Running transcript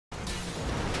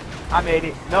I made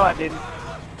it. No, I didn't.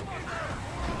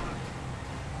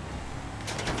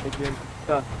 Adrian,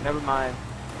 never mind.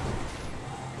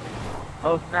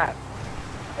 Oh snap.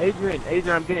 Adrian,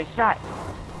 I'm getting shot.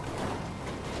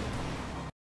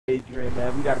 Adrian,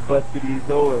 man, we gotta bust through these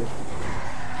doors.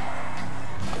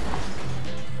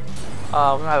 We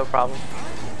don't have a problem.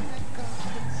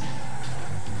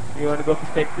 You wanna go for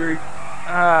take 3? You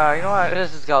know what?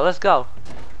 Let's just go. Let's go.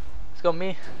 Let's go,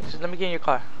 me. Just let me get in your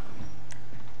car.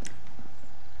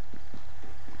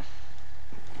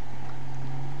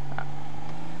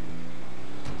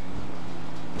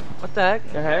 What the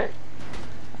heck? The heck?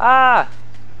 Ah!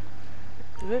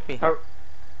 You hit me.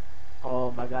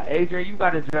 Oh my god. Adrian, you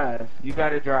gotta drive. You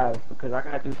gotta drive because I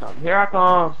gotta do something. Here I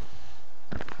come.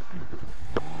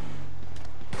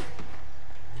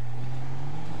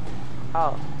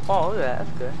 Oh, look at that.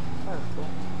 That's good. That's cool.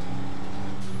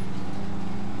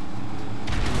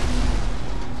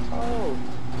 Oh.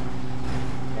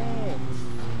 Dang.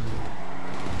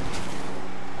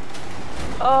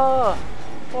 Oh.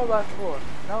 4x4.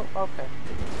 Nope. Okay.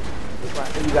 You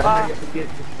gotta hurry up and get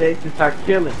to the stage and start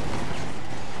killing.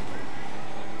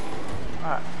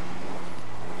 Alright.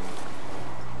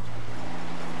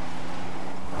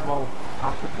 Come on.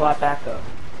 I'll supply back up.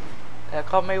 Yeah,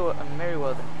 call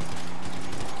Merryweather.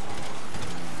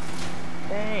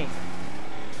 Dang.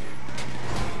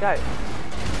 Got it.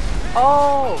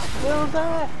 Oh, what was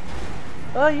that?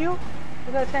 You?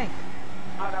 What's that tank?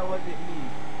 Oh, that wasn't me.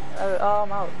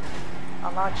 I'm out.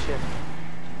 I'm out shit.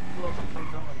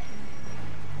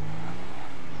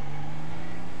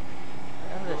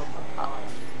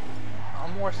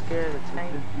 I'm more scared of the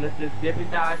tank. Let's just dip and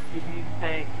dodge through these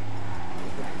tanks.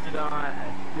 Put it on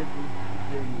as quickly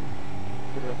as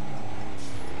you.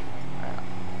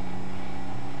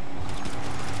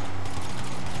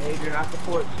 Adrian, I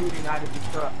support shooting out of the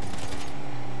truck.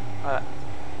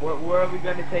 Where are we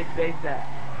gonna take base at?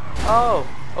 Oh,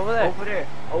 over there.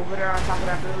 Over there on top of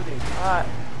that building. Alright,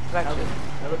 that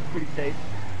looks pretty safe.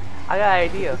 I got an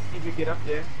idea. Let's see if we get up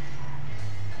there.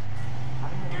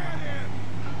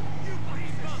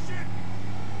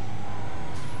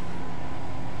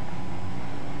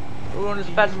 We're going to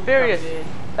Fast and Furious.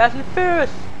 Fast and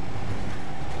Furious.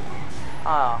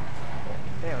 Ah,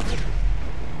 damn.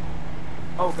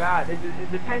 Oh god, there's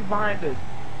a tank behind us.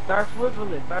 Start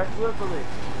swiveling.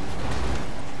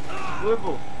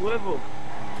 Swivel.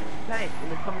 Tank,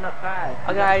 and it's coming up fast.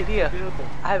 I got an idea.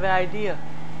 I have an idea.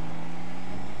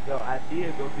 Yo,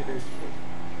 idea, go get this shit.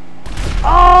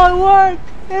 Oh, it worked!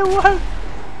 It worked!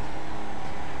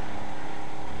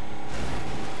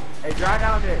 Hey, drive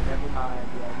down there. Never mind.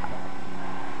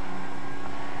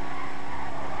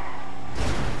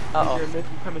 Uh-oh. Your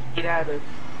missile coming straight at us.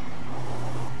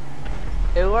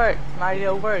 It worked. My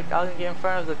idea worked. I was gonna get in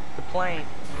front of the plane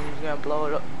and he was gonna blow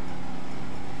it up.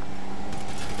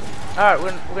 Alright,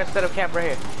 we're gonna set up camp right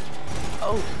here.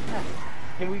 Oh, yeah.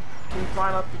 Can we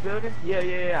climb up the building? Yeah,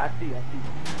 I see.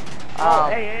 Oh,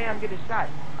 hey, I'm getting shot.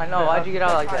 I know, why'd you get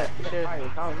out like that? Shit.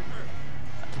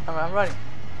 I'm running.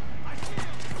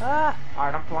 Ah!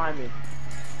 Alright, I'm climbing.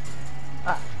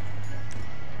 I'm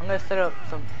gonna set up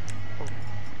some...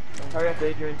 Hurry up,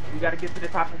 Adrian. We gotta get to the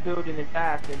top of the building and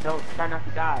fast, and try not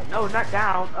to die. No, not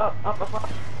down. Up.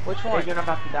 Which one? Adrian, I'm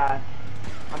about to die.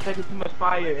 I'm taking too much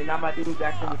fire, and now my dude's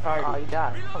actually retarded. Oh, you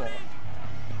died. Come on.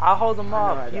 I'll hold them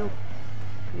off.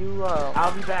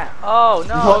 I'll be back. Oh,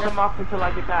 no. You hold them off until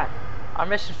I get back. Our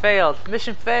mission failed.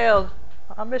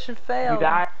 Our mission failed. You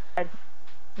died?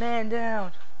 Man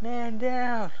down.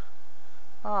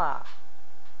 Ah.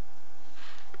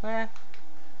 Man.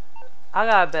 I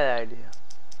got a better idea.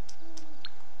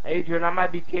 Adrian, I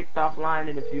might be kicked offline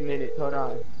in a few minutes. Hold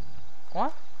on.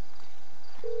 What?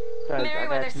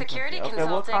 Merryweather Security Consulting.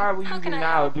 Okay, what car are we using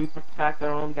now due to the fact that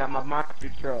I only got my monster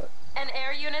truck? An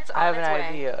air unit's on its way. I have an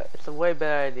idea. It's a way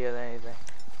better idea than anything.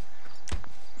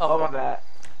 Oh, my bad.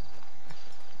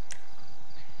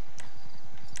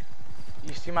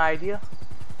 You see my idea?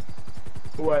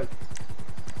 What?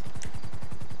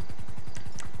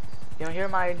 You don't hear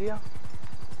my idea?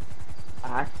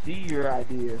 I see your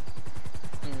idea.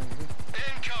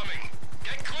 Incoming!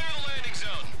 Get clear of the landing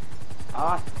zone!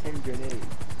 Awesome grenade.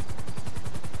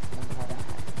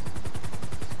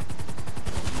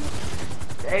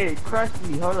 Hey, crush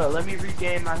me. Hold on, let me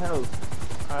regain my health.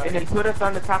 Right. And then put us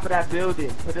on the top of that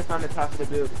building. Alright,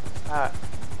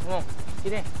 come on,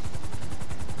 get in.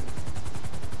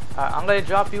 Alright, I'm gonna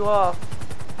drop you off.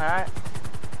 Alright?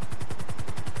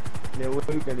 Then what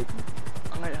are we gonna do?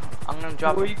 I'm gonna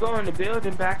drop. Where you going? The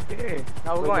building back there.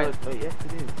 No, we're going. Wait, yes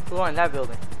it is. We're going in that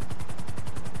building.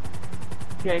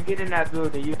 You can't get in that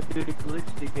building. You have to do the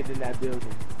glitch to get in that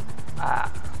building.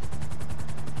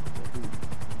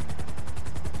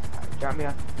 Got me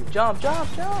off the field. Jump,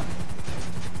 jump, jump.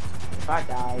 If I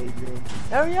die, Adrian,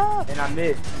 Hurry up. and I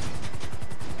miss.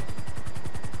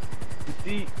 You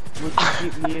see what you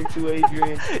get me into,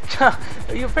 Adrian? Jump.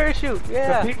 You parachute,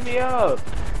 yeah. So pick me up.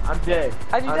 I'm dead.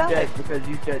 How'd you I'm die? dead because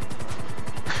you said.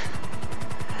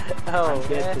 Oh, I'm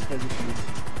dead man. because of you.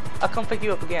 I'll come pick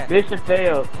you up again. Mission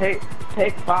failed. Take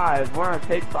 5. We're on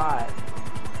take 5.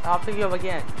 I'll pick you up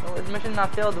again. Oh, this mission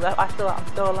not failed, but I'm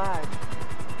still alive.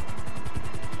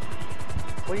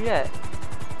 Where you at?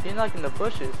 You're like in the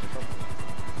bushes or something.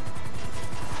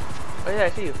 Oh yeah, I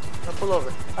see you. I'm gonna pull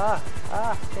over.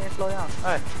 Can't slow down.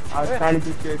 Alright. I was trying to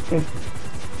get your attention.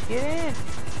 Get in!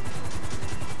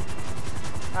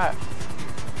 Alright.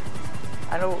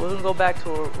 I know we're gonna go back to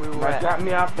where we were at. Drop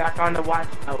me off back on the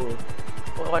watchtower.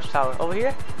 What watchtower? Over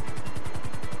here?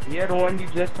 Yeah, the one you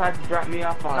just tried to drop me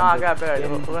off on. No, I got better.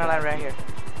 We're gonna land right here.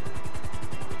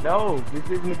 No, this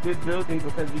isn't a good building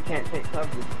because we can't take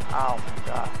coverage. Oh my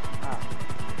god.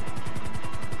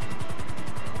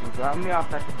 Drop me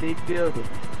off at the big building.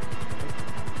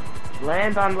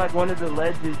 Land on like one of the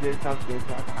ledges or something.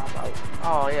 So I can hop out.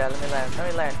 Oh yeah, let me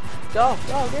land. Go,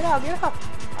 get out.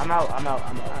 I'm out.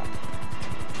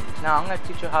 Now I'm gonna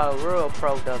teach you how a real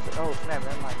pro does it. Oh snap,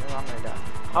 never mind, I'm gonna die.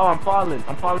 Oh, I'm falling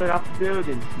off the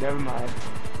building. Never mind.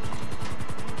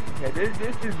 Okay,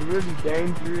 this is really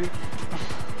dangerous.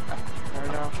 I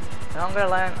don't know. No, I'm gonna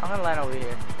land over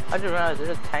here. I just realized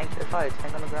there's a tank. There's probably a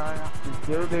tank on the ground right now. This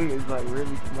building is like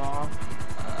really small.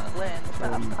 Land.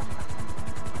 Stop.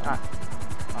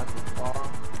 Not too far.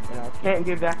 And I can't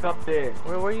get back up there.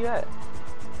 Where you at?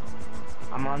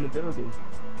 I'm on the building.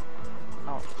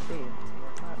 Oh, see.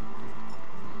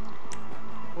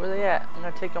 Where they at? I'm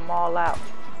gonna take them all out.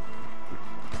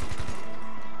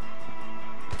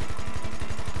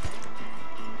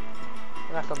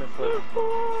 I got something for you.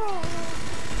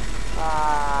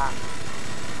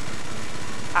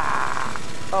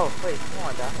 Oh, wait, come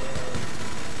on, Doc.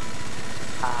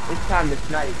 It's time to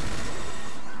snipe.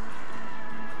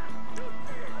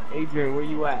 Adrian, where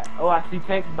you at? Oh, I see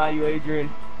tanks by you, Adrian.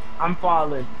 I'm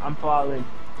falling.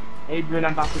 Adrian,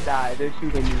 I'm about to die. They're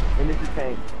shooting me. And it's a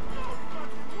tank.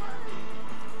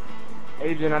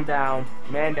 Adrian, I'm down.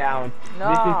 Man down. No.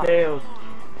 Mission failed.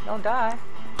 Don't die.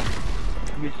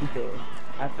 Mission failed.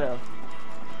 I fell.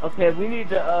 Okay, we need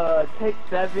to take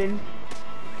 7.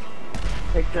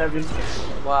 Take 7.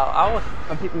 Wow,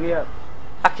 Come pick me up.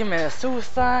 I committed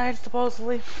suicide,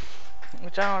 supposedly.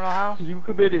 Which I don't know how. You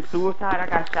committed suicide? I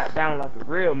got shot down like a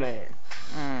real man.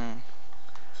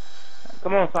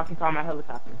 Come on, so I can call my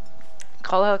helicopter.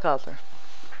 Call a helicopter.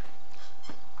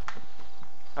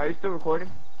 Are you still recording?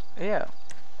 Yeah.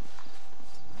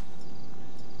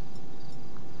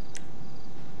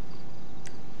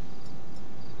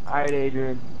 Alright,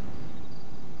 Adrian.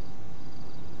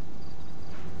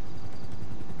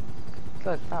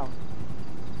 Good sound.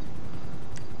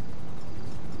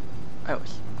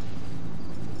 Anyways.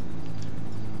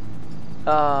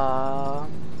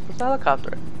 Where's the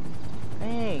helicopter?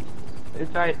 Hey.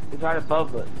 It's right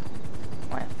above us.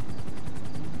 Where?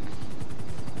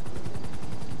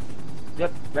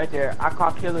 Yep, right there. I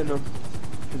caught killing them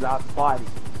because I was body.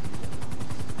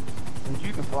 And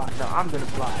you can fly, so I'm gonna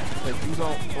fly. Because you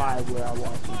don't fly where I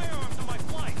want to.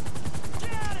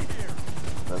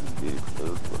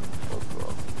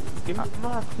 Give me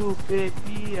my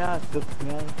 250 out the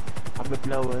plane. I'm gonna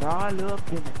blow it all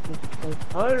up in the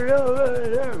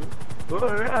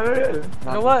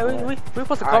You know what? We're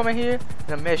supposed to come in here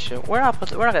in a mission. We're not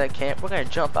gonna camp. We're gonna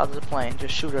jump out of the plane,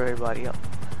 just shoot everybody up.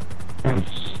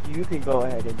 You can go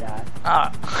ahead and die.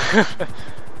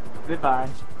 Goodbye.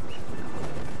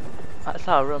 That's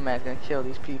how a real man's gonna kill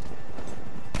these people.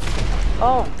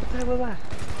 Oh, bye.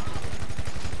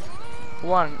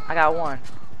 One, I got one.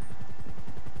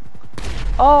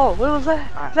 Oh, what was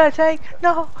that? Is that a tank?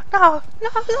 No. I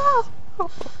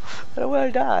don't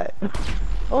want to die.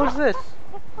 Oh, what's this?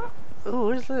 Ooh,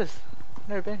 what is this? I've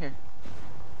never been here.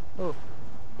 Ooh.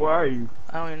 Where are you?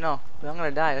 I don't even know. But I'm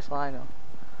gonna die, that's all I know.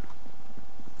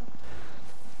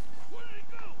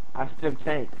 I still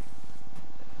tank.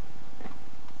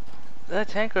 Is that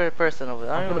a tank or a person over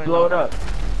there? I'm gonna blow it up.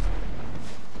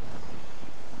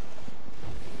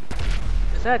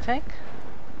 Is that a tank?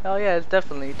 Oh yeah, it's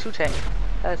definitely 2 tanks.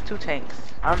 That's 2 tanks.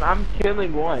 I'm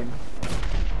killing one.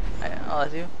 Oh,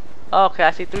 that's you? Oh, okay,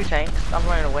 I see 3 tanks. I'm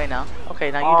running away now.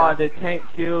 Okay, now you die. Oh, the tank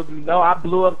killed me. No, I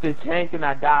blew up the tank and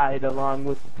I died along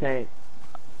with the tank.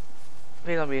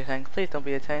 Please don't be a tank. Please don't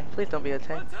be a tank. Please don't be a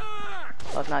tank.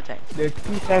 Oh, it's not a tank. There's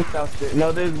 2 tanks out there.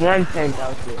 No, there's 1 tank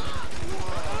out there.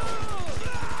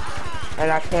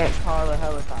 And I can't call a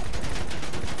helicopter.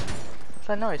 It's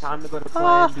that noise? Time to go to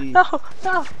Ah, plan B. no,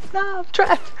 no, no, I'm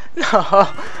trapped.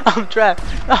 No, I'm trapped.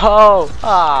 No.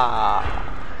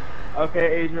 Ah.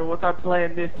 Okay, Adrian, what's our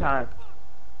plan this time?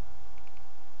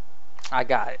 I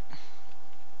got it.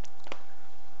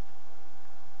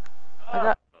 I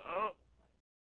got